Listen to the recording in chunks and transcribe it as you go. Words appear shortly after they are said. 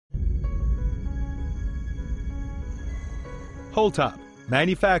Holtop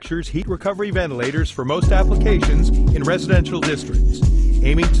manufactures heat recovery ventilators for most applications in residential districts,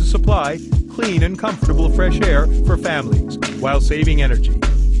 aiming to supply clean and comfortable fresh air for families while saving energy.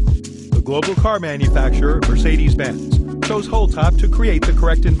 The global car manufacturer Mercedes-Benz chose Holtop to create the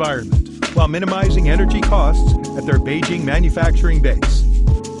correct environment while minimizing energy costs at their Beijing manufacturing base.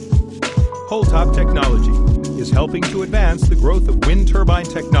 Holtop technology is helping to advance the growth of wind turbine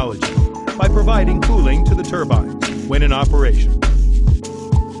technology by providing cooling to the turbines when in operation.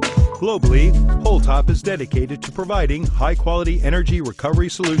 Globally, Holtop is dedicated to providing high-quality energy recovery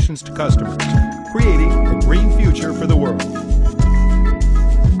solutions to customers, creating a green future for the world.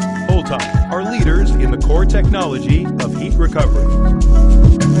 Holtop are leaders in the core technology of heat recovery.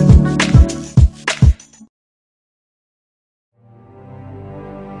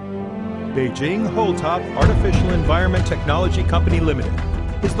 Beijing Holtop Artificial Environment Technology Company Limited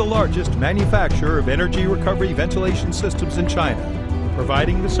is the largest manufacturer of energy recovery ventilation systems in China,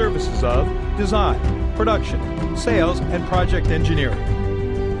 providing the services of design, production, sales, and project engineering.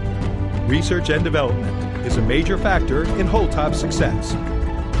 Research and development is a major factor in Holtop's success.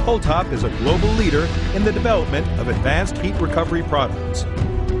 Holtop is a global leader in the development of advanced heat recovery products.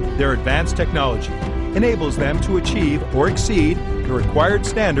 Their advanced technology enables them to achieve or exceed the required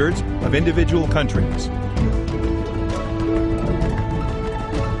standards of individual countries.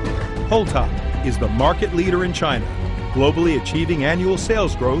 Holtop is the market leader in China, globally achieving annual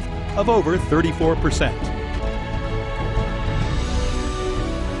sales growth of over 34%.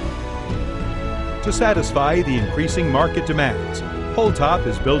 To satisfy the increasing market demands, Holtop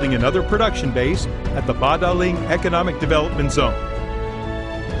is building another production base at the Badaling Economic Development Zone.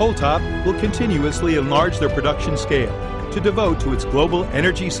 Holtop will continuously enlarge their production scale to devote to its global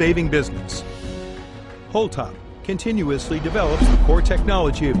energy-saving business. Holtop continuously develops the core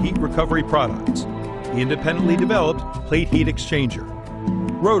technology of heat recovery products, the independently developed plate heat exchanger,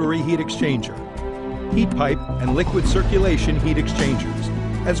 rotary heat exchanger, heat pipe and liquid circulation heat exchangers,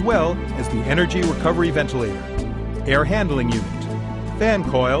 as well as the energy recovery ventilator, air handling unit, fan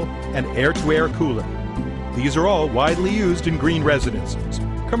coil, and air-to-air cooler. These are all widely used in green residences,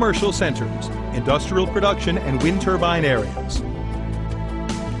 commercial centers, industrial production, and wind turbine areas.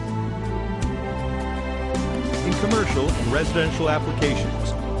 In commercial and residential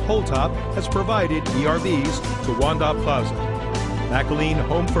applications, Holtop has provided ERVs to Wanda Plaza, Macaline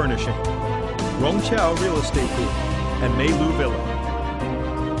Home Furnishing, Rongqiao Real Estate Group, and Meilu Villa.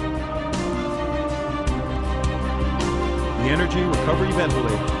 The energy recovery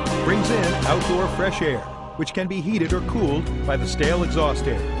ventilator brings in outdoor fresh air, which can be heated or cooled by the stale exhaust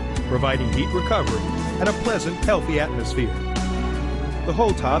air, providing heat recovery and a pleasant, healthy atmosphere. The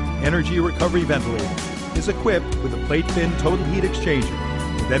Holtop energy recovery ventilator is equipped with a plate fin total heat exchanger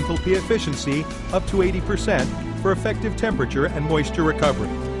with enthalpy efficiency up to 80% for effective temperature and moisture recovery.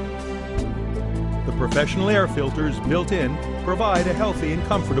 The professional air filters built in provide a healthy and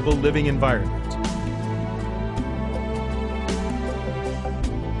comfortable living environment.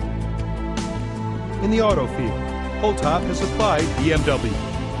 In the auto field, Holtop has supplied BMW,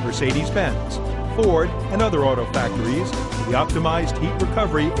 Mercedes-Benz, Ford, and other auto factories with the optimized heat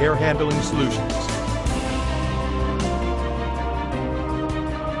recovery air handling solutions.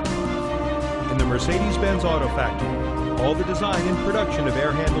 In the Mercedes-Benz auto factory, all the design and production of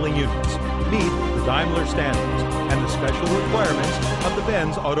air handling units meet the Daimler standards and the special requirements of the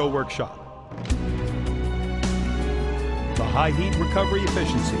Benz Auto Workshop. The high heat recovery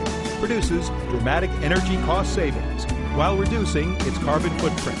efficiency produces dramatic energy cost savings while reducing its carbon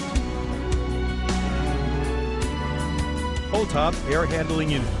footprint. Holtop air handling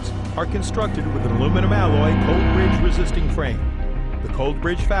units are constructed with an aluminum alloy cold bridge resisting frame. The cold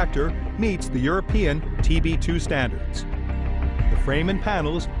bridge factor meets the European TB2 standards. The frame and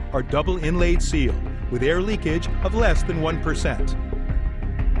panels are double inlaid sealed with air leakage of less than 1%.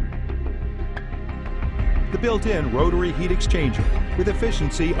 The built-in rotary heat exchanger with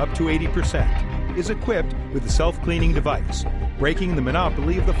efficiency up to 80% is equipped with a self-cleaning device, breaking the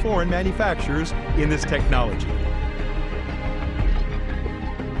monopoly of the foreign manufacturers in this technology.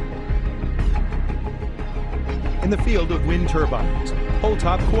 In the field of wind turbines,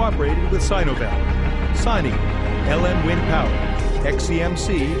 Holtop cooperated with Sinovel, Sony, LM Wind Power,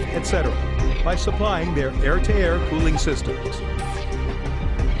 XCMC, etc. by supplying their air-to-air cooling systems.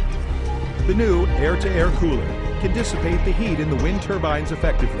 The new air-to-air cooler can dissipate the heat in the wind turbines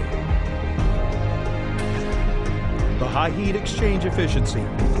effectively. The high heat exchange efficiency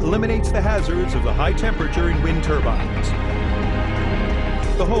eliminates the hazards of the high temperature in wind turbines.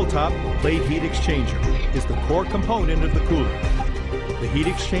 The Holtop plate heat exchanger is the core component of the cooler. The heat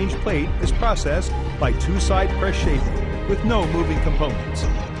exchange plate is processed by two-side press shaping with no moving components.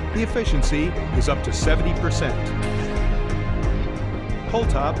 The efficiency is up to 70%.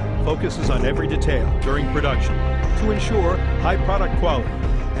 Holtop focuses on every detail during production to ensure high product quality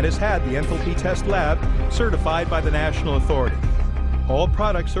and has had the Enthalpy Test Lab certified by the national authority. All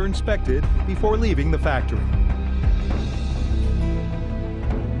products are inspected before leaving the factory.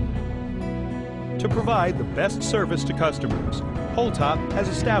 To provide the best service to customers, Holtop has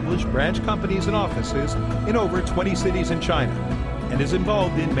established branch companies and offices in over 20 cities in China and is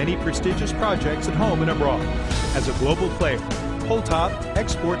involved in many prestigious projects at home and abroad. As a global player, Holtop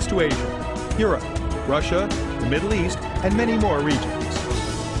exports to Asia, Europe, Russia, the Middle East, and many more regions.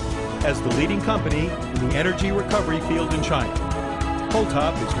 As the leading company in the energy recovery field in China,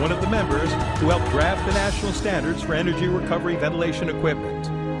 Holtop is one of the members who helped draft the national standards for energy recovery ventilation equipment.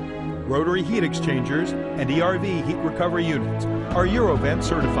 Rotary heat exchangers and ERV heat recovery units are Eurovent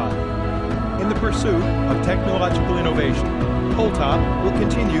certified. In the pursuit of technological innovation, Holtop will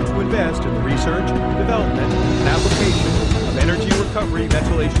continue to invest in the research, development, and application of energy recovery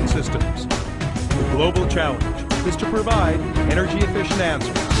ventilation systems. The global challenge is to provide energy-efficient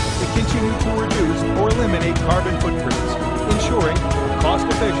answers that continue to reduce or eliminate carbon footprints, ensuring a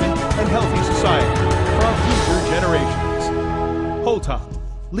cost-efficient and healthy society for our future generations. Holtop,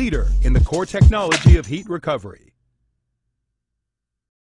 leader in the core technology of heat recovery.